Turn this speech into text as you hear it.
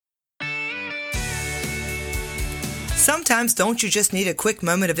Sometimes don't you just need a quick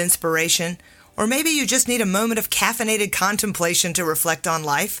moment of inspiration? Or maybe you just need a moment of caffeinated contemplation to reflect on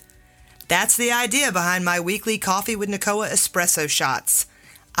life? That's the idea behind my weekly Coffee with Nakoa Espresso shots.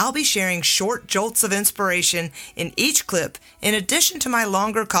 I'll be sharing short jolts of inspiration in each clip in addition to my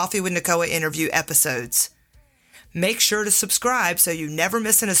longer Coffee with Nakoa interview episodes. Make sure to subscribe so you never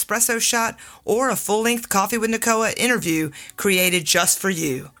miss an espresso shot or a full-length Coffee with Nakoa interview created just for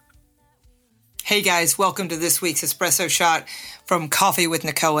you. Hey guys, welcome to this week's espresso shot from Coffee with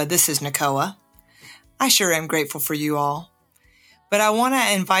Nakoa. This is Nakoa. I sure am grateful for you all. But I want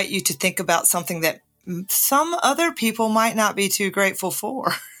to invite you to think about something that some other people might not be too grateful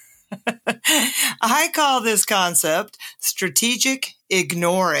for. I call this concept strategic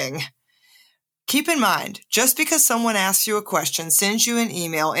ignoring. Keep in mind, just because someone asks you a question, sends you an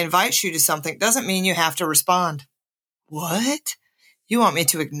email, invites you to something, doesn't mean you have to respond. What? You want me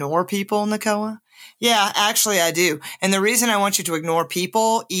to ignore people, Nakoa? Yeah, actually I do. And the reason I want you to ignore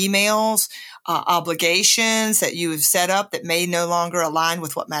people, emails, obligations that you have set up that may no longer align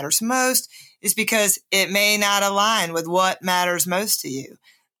with what matters most is because it may not align with what matters most to you.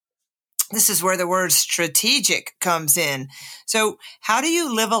 This is where the word strategic comes in. So how do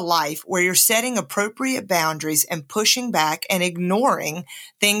you live a life where you're setting appropriate boundaries and pushing back and ignoring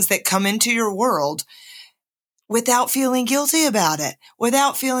things that come into your world without feeling guilty about it,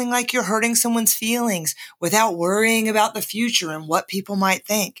 without feeling like you're hurting someone's feelings, without worrying about the future and what people might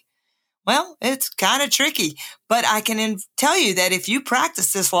think? Well, it's kind of tricky, but I can tell you that if you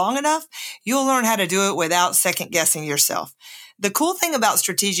practice this long enough, you'll learn how to do it without second guessing yourself. The cool thing about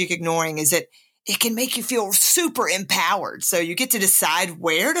strategic ignoring is that it can make you feel super empowered. So you get to decide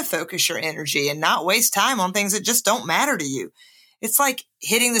where to focus your energy and not waste time on things that just don't matter to you. It's like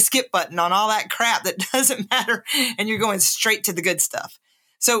hitting the skip button on all that crap that doesn't matter, and you're going straight to the good stuff.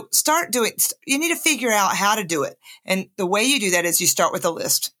 So you need to figure out how to do it. And the way you do that is you start with a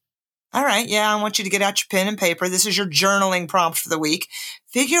list. All right, I want you to get out your pen and paper. This is your journaling prompt for the week.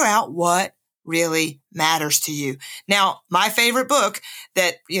 Figure out what really matters to you. Now, my favorite book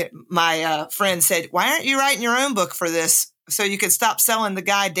that my friend said, why aren't you writing your own book for this so you could stop selling the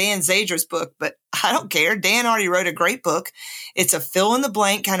guy Dan Zadra's book? But I don't care. Dan already wrote a great book. It's a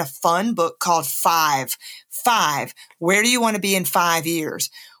fill-in-the-blank kind of fun book called Five. Where do you want to be in 5 years?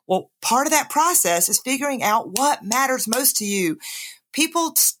 Well, part of that process is figuring out what matters most to you.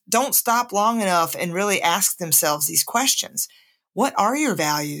 People don't stop long enough and really ask themselves these questions. What are your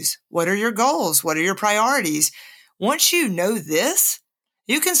values? What are your goals? What are your priorities? Once you know this,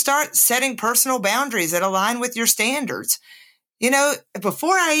 you can start setting personal boundaries that align with your standards.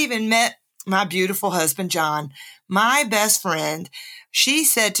 Before I even met my beautiful husband, John, my best friend, she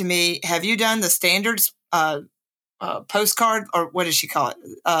said to me, have you done the standards postcard, or what does she call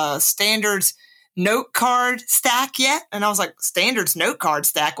it? Standards note card stack yet? And I was like, standards note card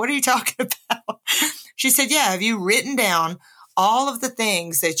stack? What are you talking about? She said, yeah, have you written down all of the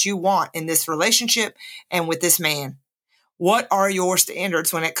things that you want in this relationship and with this man? What are your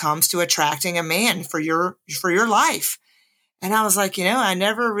standards when it comes to attracting a man for your life? And I was like, I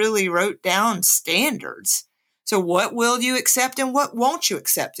never really wrote down standards. So what will you accept and what won't you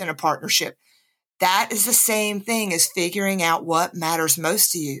accept in a partnership? That is the same thing as figuring out what matters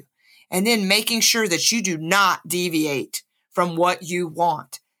most to you and then making sure that you do not deviate from what you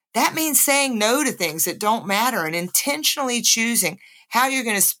want. That means saying no to things that don't matter and intentionally choosing how you're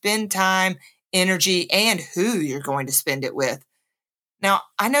going to spend time, energy, and who you're going to spend it with. Now,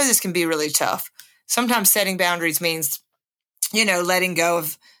 I know this can be really tough. Sometimes setting boundaries means, letting go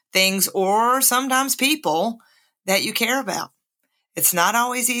of things or sometimes people that you care about. It's not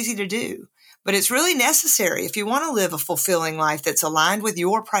always easy to do, but it's really necessary if you want to live a fulfilling life that's aligned with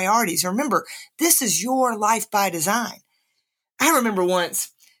your priorities. Remember, this is your life by design. I remember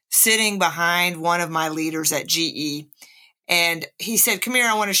once sitting behind one of my leaders at GE, and he said, come here,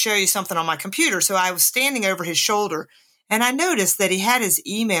 I want to show you something on my computer. So I was standing over his shoulder, and I noticed that he had his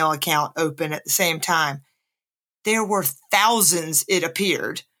email account open at the same time. There were thousands, it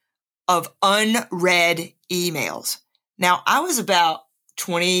appeared, of unread emails. Now, I was about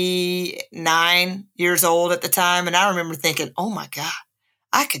 29 years old at the time, and I remember thinking, oh my God,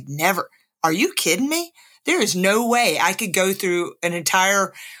 I could never. Are you kidding me? There is no way I could go through an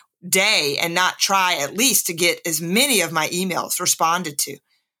entire day and not try at least to get as many of my emails responded to.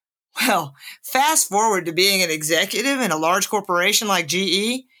 Well, fast forward to being an executive in a large corporation like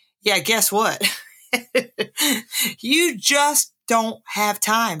GE. Yeah, guess what? You just don't have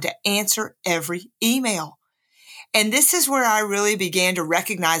time to answer every email. And this is where I really began to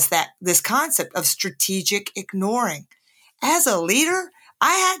recognize that this concept of strategic ignoring. As a leader,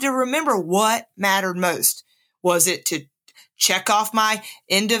 I had to remember what mattered most. Was it to check off my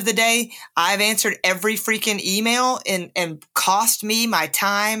end of the day? I've answered every freaking email and cost me my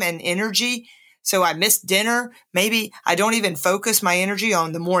time and energy. So I missed dinner. Maybe I don't even focus my energy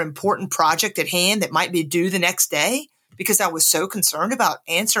on the more important project at hand that might be due the next day because I was so concerned about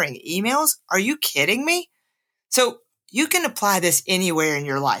answering emails. Are you kidding me? So you can apply this anywhere in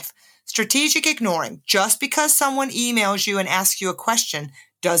your life. Strategic ignoring. Just because someone emails you and asks you a question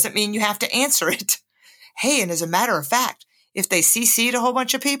doesn't mean you have to answer it. Hey, and as a matter of fact, if they CC'd a whole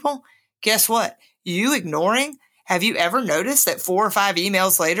bunch of people, guess what? You ignoring, have you ever noticed that 4 or 5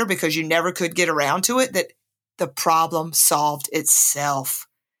 emails later, because you never could get around to it, that the problem solved itself?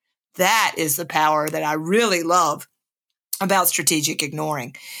 That is the power that I really love about strategic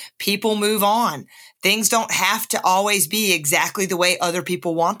ignoring. People move on. Things don't have to always be exactly the way other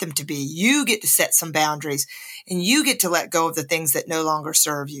people want them to be. You get to set some boundaries and you get to let go of the things that no longer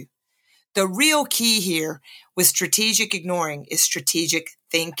serve you. The real key here with strategic ignoring is strategic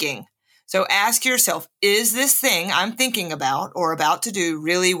thinking. So ask yourself, is this thing I'm thinking about or about to do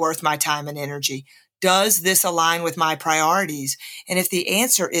really worth my time and energy? Does this align with my priorities? And if the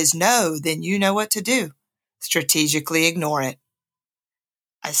answer is no, then you know what to do. Strategically ignore it.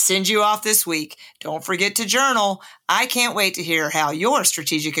 I send you off this week. Don't forget to journal. I can't wait to hear how your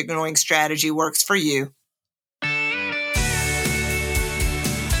strategic ignoring strategy works for you.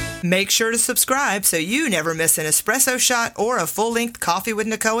 Make sure to subscribe so you never miss an espresso shot or a full-length Coffee with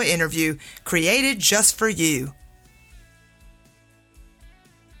Nakoa interview created just for you.